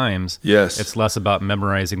all times. Yes. It's less about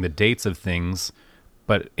memorizing the dates of things,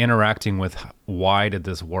 but interacting with, why did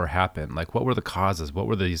this war happen? Like, what were the causes? What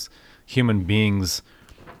were these human beings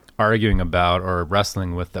arguing about or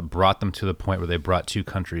wrestling with that brought them to the point where they brought two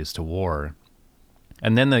countries to war?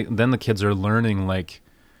 And then the kids are learning, like,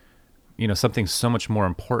 something so much more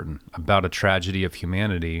important about a tragedy of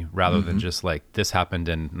humanity rather than just like, this happened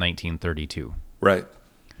in 1932. Right.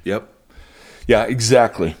 Yep. Yeah,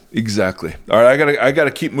 exactly. All right, I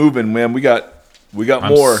gotta keep moving, man. We got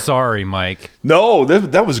more. I'm sorry, Mike. No,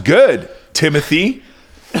 that was good, Timothy.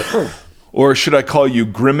 Or should I call you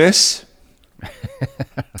Grimace?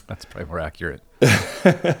 That's probably more accurate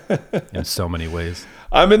in so many ways.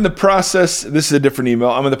 I'm in the process, this is a different email,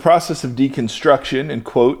 I'm in the process of deconstruction, in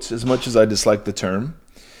quotes, as much as I dislike the term.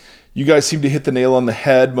 You guys seem to hit the nail on the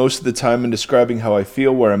head most of the time in describing how I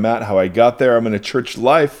feel, where I'm at, how I got there. I'm in a church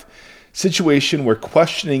life situation where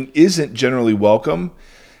questioning isn't generally welcome.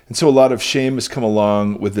 And so a lot of shame has come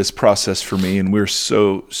along with this process for me, and we're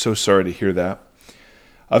so sorry to hear that.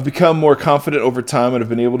 I've become more confident over time and have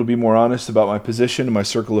been able to be more honest about my position in my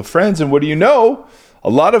circle of friends. And what do you know? A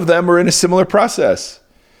lot of them are in a similar process.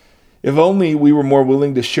 If only we were more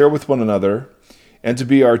willing to share with one another and to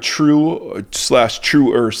be our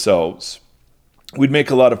true/truer selves, we'd make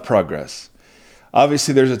a lot of progress.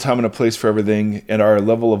 Obviously, there's a time and a place for everything, and our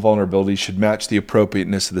level of vulnerability should match the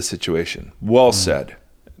appropriateness of the situation. Well said.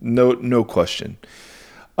 No question.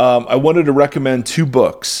 I wanted to recommend 2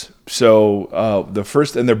 books. So the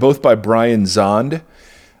first, and they're both by Brian Zahnd,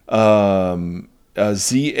 Zahnd.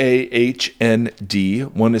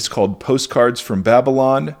 One is called Postcards from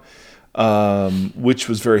Babylon, which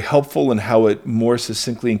was very helpful in how it more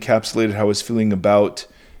succinctly encapsulated how I was feeling about,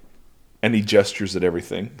 and he gestures at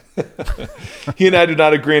everything. He and I do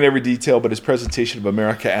not agree in every detail, but his presentation of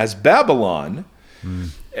America as Babylon,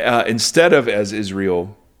 instead of as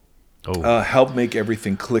Israel, helped make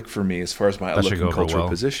everything click for me as far as my outlook and cultural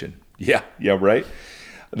position. Yeah, right.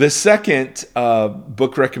 The second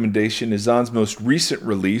book recommendation is Zahn's most recent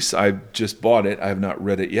release. I just bought it. I have not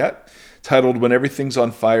read it yet. Titled When Everything's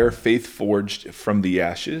on Fire, Faith Forged from the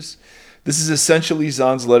Ashes. This is essentially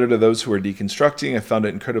Zahn's letter to those who are deconstructing. I found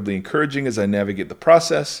it incredibly encouraging as I navigate the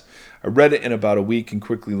process. I read it in about a week and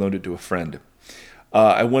quickly loaned it to a friend.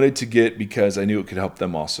 I wanted to get because I knew it could help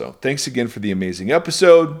them also. Thanks again for the amazing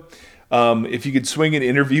episode. If you could swing an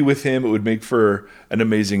interview with him, it would make for an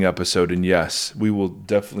amazing episode. And yes, we will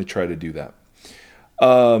definitely try to do that.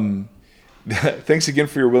 Thanks again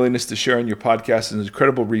for your willingness to share on your podcast. It's an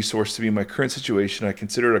incredible resource to me in my current situation. I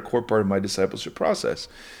consider it a core part of my discipleship process.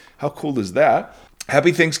 How cool is that?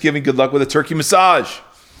 Happy Thanksgiving. Good luck with a turkey massage.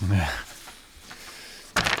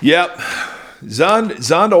 Yep.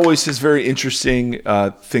 Zahnd always has very interesting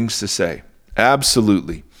things to say.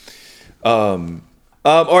 Absolutely. All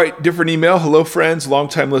right, different email. Hello, friends.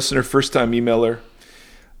 Long-time listener, first-time emailer.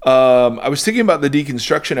 I was thinking about the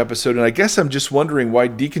deconstruction episode, and I guess I'm just wondering why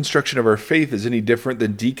deconstruction of our faith is any different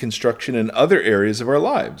than deconstruction in other areas of our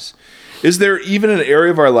lives. Is there even an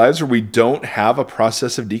area of our lives where we don't have a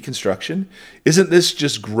process of deconstruction? Isn't this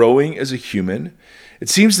just growing as a human? It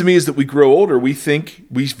seems to me as that we grow older, we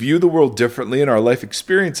view the world differently, and our life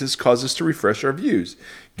experiences cause us to refresh our views.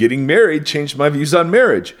 Getting married changed my views on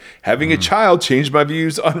marriage. Having a child changed my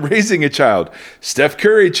views on raising a child. Steph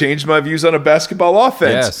Curry changed my views on a basketball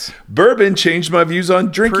offense. Yes. Bourbon changed my views on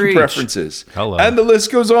drinking preferences. Hello. And the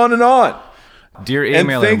list goes on and on. Dear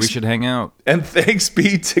emailer, we should hang out. And thanks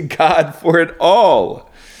be to God for it all.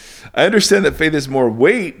 I understand that faith has more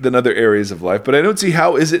weight than other areas of life, but I don't see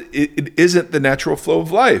how it isn't the natural flow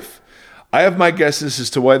of life. I have my guesses as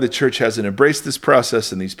to why the church hasn't embraced this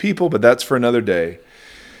process and these people, but that's for another day.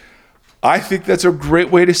 I think that's a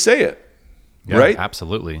great way to say it, right?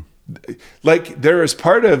 Absolutely. Like there is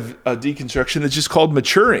part of a deconstruction that's just called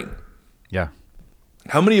maturing. Yeah.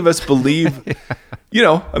 How many of us believe,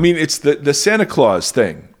 it's the Santa Claus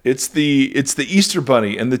thing. It's the Easter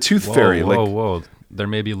Bunny and the Tooth Fairy. Whoa. There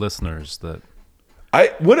may be listeners that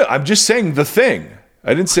I'm just saying the thing.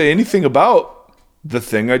 I didn't say anything about the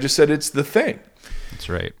thing. I just said it's the thing. That's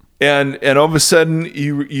right. And all of a sudden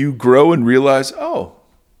you grow and realize, oh,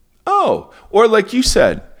 or like you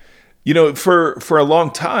said, for a long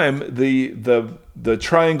time the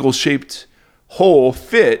triangle shaped hole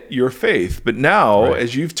fit your faith, but now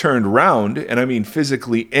as you've turned round, and I mean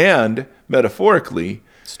physically and metaphorically,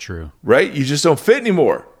 it's true, right? You just don't fit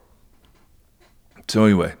anymore. So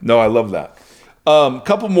anyway, no, I love that.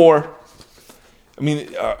 Couple more. I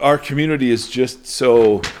mean, our community is just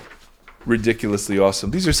so ridiculously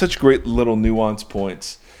awesome. These are such great little nuance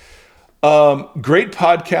points. Great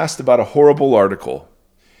podcast about a horrible article.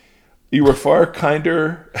 You were far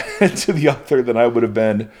kinder to the author than I would have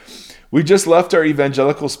been. We just left our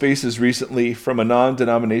evangelical spaces recently from a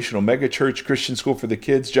non-denominational megachurch, Christian school for the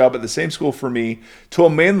kids, job at the same school for me, to a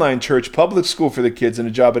mainline church, public school for the kids, and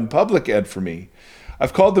a job in public ed for me.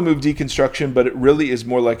 I've called the move deconstruction, but it really is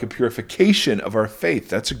more like a purification of our faith.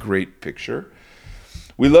 That's a great picture.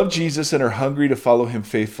 We love Jesus and are hungry to follow him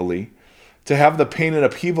faithfully. To have the pain and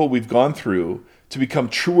upheaval we've gone through to become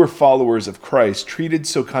truer followers of Christ, treated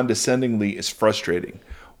so condescendingly, is frustrating.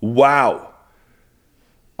 Wow.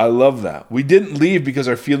 I love that. We didn't leave because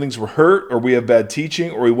our feelings were hurt or we have bad teaching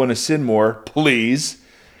or we want to sin more. Please.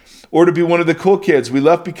 Or to be one of the cool kids. We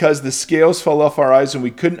left because the scales fell off our eyes and we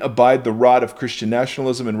couldn't abide the rod of Christian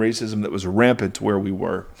nationalism and racism that was rampant where we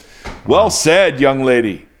were. Well said, young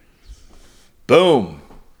lady. Boom.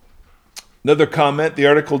 Another comment. The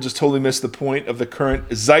article just totally missed the point of the current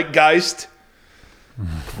zeitgeist.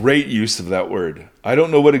 Great use of that word. I don't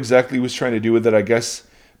know what exactly he was trying to do with it. I guess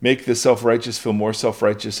make the self-righteous feel more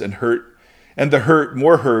self-righteous and the hurt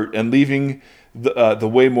more hurt, and leaving the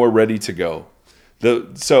way more ready to go.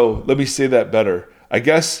 So let me say that better. I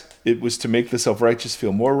guess it was to make the self-righteous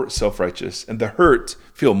feel more self-righteous and the hurt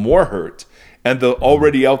feel more hurt, and the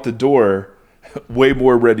already out the door way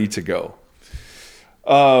more ready to go.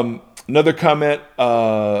 Another comment,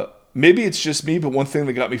 maybe it's just me, but one thing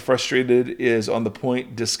that got me frustrated is on the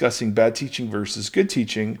point discussing bad teaching versus good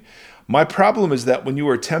teaching. My problem is that when you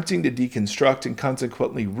are attempting to deconstruct and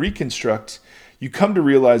consequently reconstruct, you come to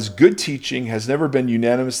realize good teaching has never been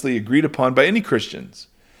unanimously agreed upon by any Christians.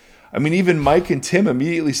 I mean, even Mike and Tim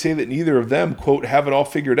immediately say that neither of them, quote, have it all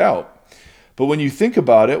figured out. But when you think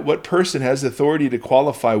about it, what person has authority to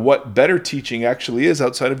qualify what better teaching actually is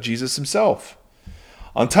outside of Jesus himself?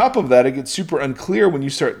 On top of that, it gets super unclear when you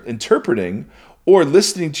start interpreting or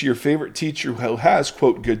listening to your favorite teacher who has,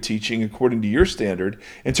 quote, good teaching according to your standard,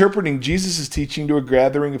 interpreting Jesus' teaching to a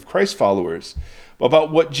gathering of Christ followers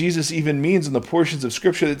about what Jesus even means in the portions of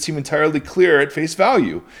Scripture that seem entirely clear at face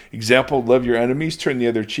value. Example, love your enemies, turn the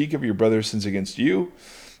other cheek if your brother sins against you.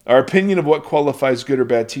 Our opinion of what qualifies good or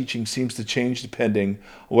bad teaching seems to change depending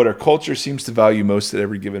on what our culture seems to value most at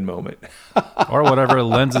every given moment. Or whatever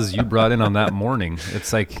lenses you brought in on that morning.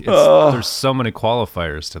 It's like there's so many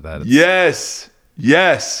qualifiers to that.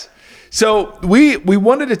 Yes. So we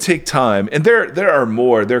wanted to take time, and there are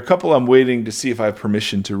more. There are a couple I'm waiting to see if I have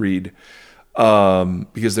permission to read,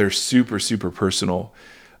 because they're super, super personal.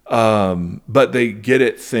 But they get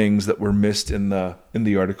at things that were missed in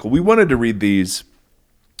the article. We wanted to read these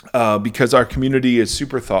because our community is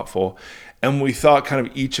super thoughtful, and we thought kind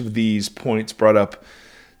of each of these points brought up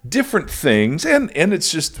different things, and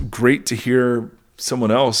it's just great to hear someone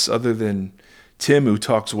else other than Tim, who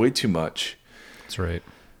talks way too much. That's right.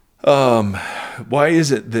 Why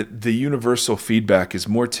is it that the universal feedback is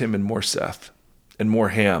more Tim and more Seth and more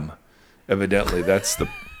Ham? Evidently, it's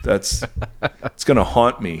going to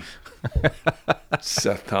haunt me,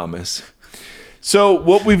 Seth Thomas. So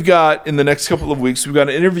what we've got in the next couple of weeks, we've got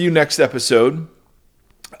an interview next episode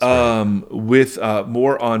with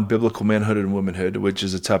more on biblical manhood and womanhood, which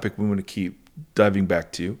is a topic we want to keep diving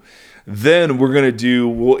back to. Then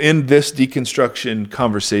we'll end this deconstruction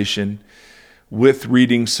conversation with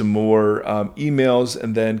reading some more emails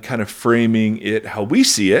and then kind of framing it how we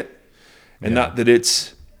see it. And not that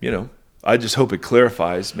it's, I just hope it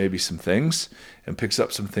clarifies maybe some things and picks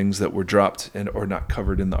up some things that were dropped or not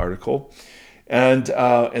covered in the article. And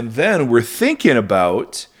then we're thinking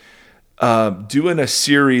about doing a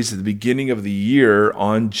series at the beginning of the year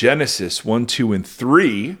on Genesis 1, 2, and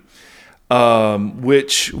 3,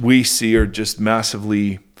 which we see are just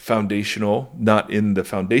massively foundational, not in the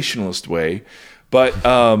foundationalist way, but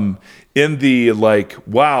in the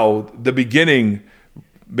the beginning,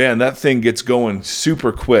 man, that thing gets going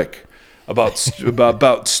super quick about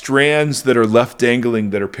strands that are left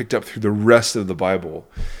dangling that are picked up through the rest of the Bible.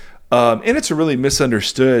 And it's a really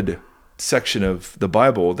misunderstood section of the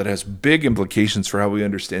Bible that has big implications for how we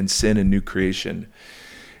understand sin and new creation.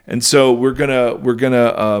 And so we're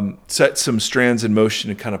gonna set some strands in motion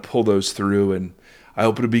and kind of pull those through, and I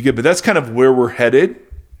hope it'll be good. But that's kind of where we're headed.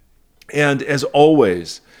 And as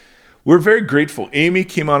always, we're very grateful. Amy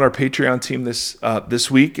came on our Patreon team this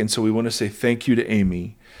week, and so we want to say thank you to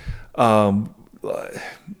Amy. I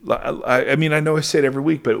mean, I know I say it every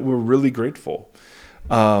week, but we're really grateful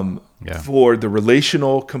for the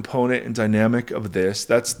relational component and dynamic of this.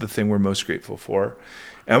 That's the thing we're most grateful for.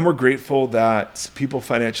 And we're grateful that people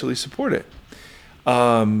financially support it.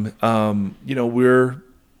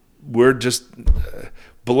 We're just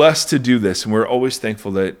blessed to do this, and we're always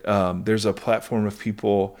thankful that there's a platform of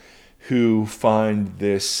people who find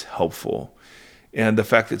this helpful. And the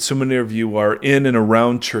fact that so many of you are in and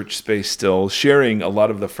around church space still, sharing a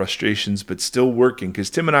lot of the frustrations, but still working, because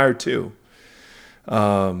Tim and I are too.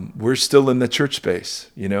 We're still in the church space.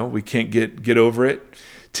 We can't get over it.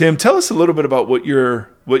 Tim, tell us a little bit about what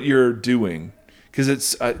you're doing, because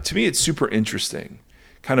it's to me it's super interesting,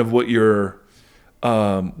 kind of what you're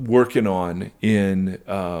working on in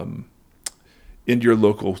your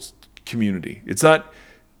local community. It's not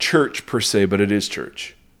church per se, but it is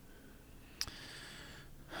church.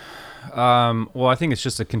 Well, I think it's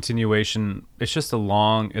just a continuation. It's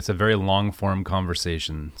a very long form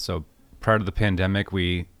conversation. So prior to the pandemic,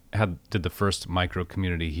 we did the first micro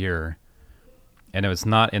community here, and it was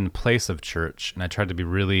not in place of church. And I tried to be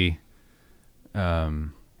really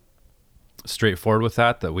straightforward with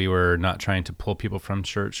that we were not trying to pull people from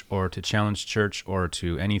church or to challenge church or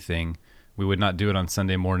to anything. We would not do it on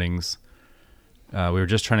Sunday mornings. We were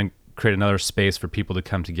just trying to create another space for people to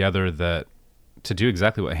come together to do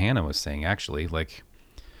exactly what Hannah was saying, actually, like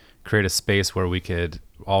create a space where we could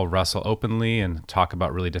all wrestle openly and talk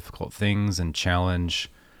about really difficult things and challenge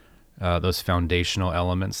those foundational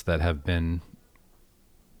elements that have been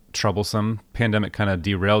troublesome. Pandemic kind of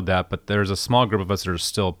derailed that, but there's a small group of us that are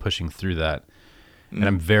still pushing through that. And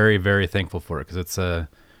I'm very, very thankful for it, because it's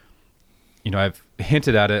I've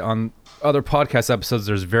hinted at it on other podcast episodes.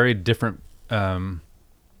 There's very different, in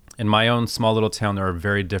my own small little town, there are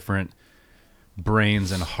very different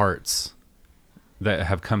brains and hearts that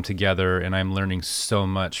have come together, and I'm learning so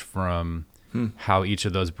much from how each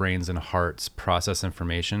of those brains and hearts process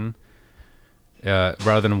information.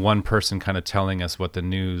 Rather than one person kind of telling us what the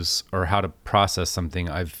news or how to process something,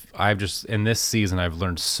 I've just, in this season, I've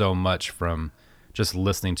learned so much from just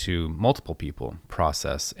listening to multiple people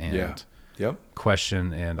process and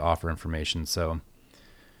question and offer information. So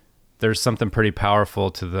there's something pretty powerful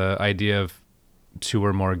to the idea of two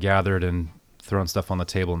or more gathered and throwing stuff on the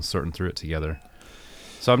table and sorting through it together.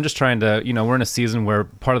 So I'm just trying to, we're in a season where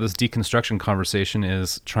part of this deconstruction conversation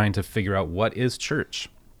is trying to figure out, what is church?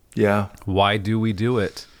 Yeah. Why do we do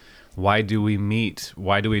it? Why do we meet?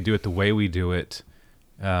 Why do we do it the way we do it?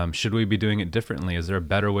 Should we be doing it differently? Is there a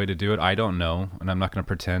better way to do it? I don't know, and I'm not going to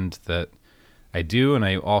pretend that I do, and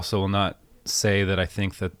I also will not say that I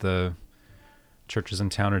think that the churches in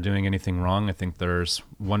town are doing anything wrong. I think there's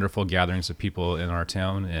wonderful gatherings of people in our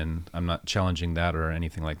town, and I'm not challenging that or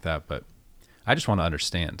anything like that, but I just want to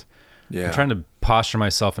understand. Yeah. I'm trying to posture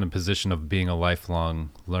myself in a position of being a lifelong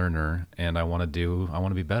learner, and I want to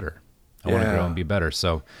be better. I want to grow and be better.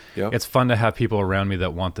 So it's fun to have people around me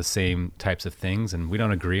that want the same types of things, and we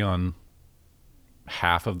don't agree on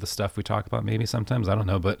half of the stuff we talk about, maybe sometimes, I don't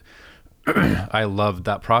know, but I love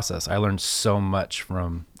that process. I learned so much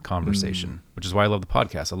from conversation, which is why I love the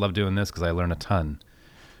podcast. I love doing this because I learn a ton,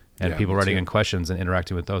 and people writing in questions and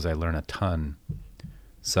interacting with those, I learn a ton.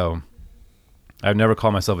 So I'd never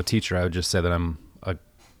call myself a teacher. I would just say that I'm a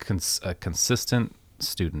consistent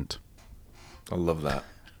student. I love that.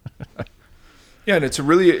 Yeah, and it's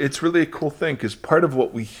really a cool thing, because part of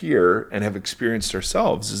what we hear and have experienced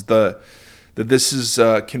ourselves is that this is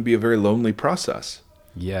can be a very lonely process.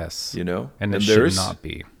 Yes. And it should not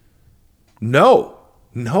be. No,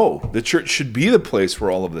 the church should be the place where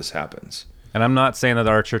all of this happens. And I'm not saying that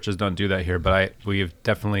our churches don't do that here, but we've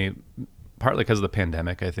definitely, partly because of the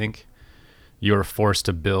pandemic, I think, you were forced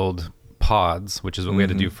to build pods, which is what we had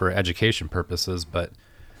to do for education purposes. But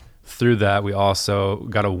through that, we also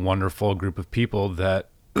got a wonderful group of people that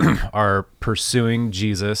are pursuing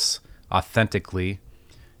Jesus authentically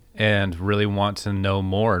and really want to know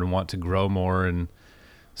more and want to grow more. And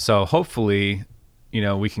so hopefully,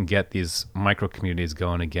 we can get these micro communities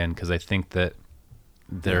going again, because I think that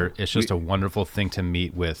it's just a wonderful thing to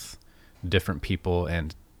meet with different people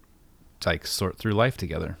and like sort through life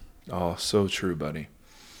together. Oh, so true, buddy.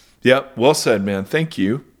 Yep. Well said, man. Thank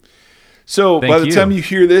you. So by the time you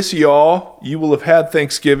hear this, y'all, you will have had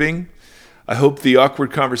Thanksgiving. I hope the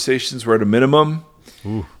awkward conversations were at a minimum.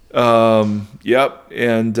 Ooh. Yep.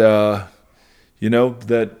 And,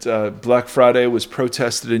 that Black Friday was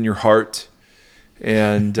protested in your heart.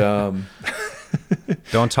 And don't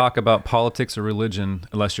talk about politics or religion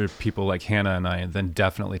unless you're people like Hannah and I, and then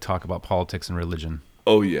definitely talk about politics and religion.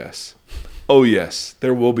 Oh, yes. Oh, yes.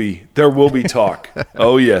 There will be talk.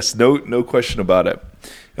 Oh, yes. No question about it.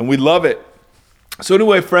 And we love it. So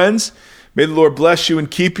anyway, friends, may the Lord bless you and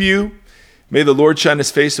keep you. May the Lord shine his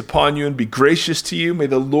face upon you and be gracious to you. May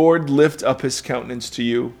the Lord lift up his countenance to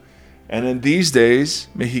you. And in these days,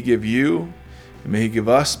 may he give you and may he give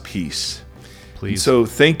us peace. Please. And so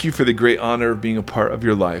thank you for the great honor of being a part of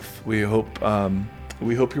your life. We hope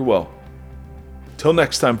you're well. Till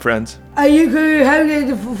next time, friends. Are you going to have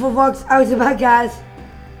it for Vox out of podcast?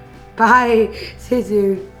 Bye. See you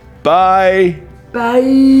soon. Bye.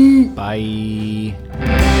 Bye. Bye.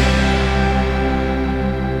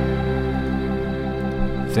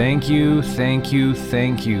 Thank you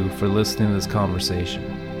for listening to this conversation.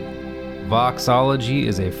 Voxology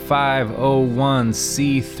is a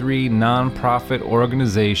 501c3 nonprofit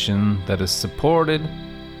organization that is supported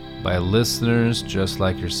by listeners just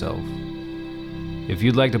like yourself. If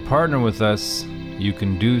you'd like to partner with us, you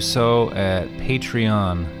can do so at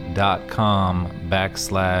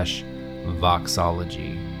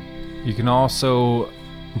patreon.com/Voxology. You can also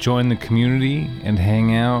join the community and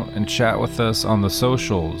hang out and chat with us on the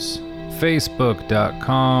socials.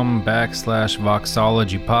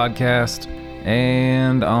 Facebook.com/Voxology Podcast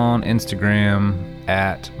and on Instagram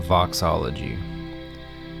 @Voxology.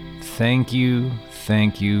 Thank you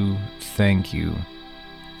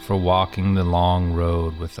for walking the long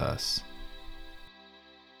road with us.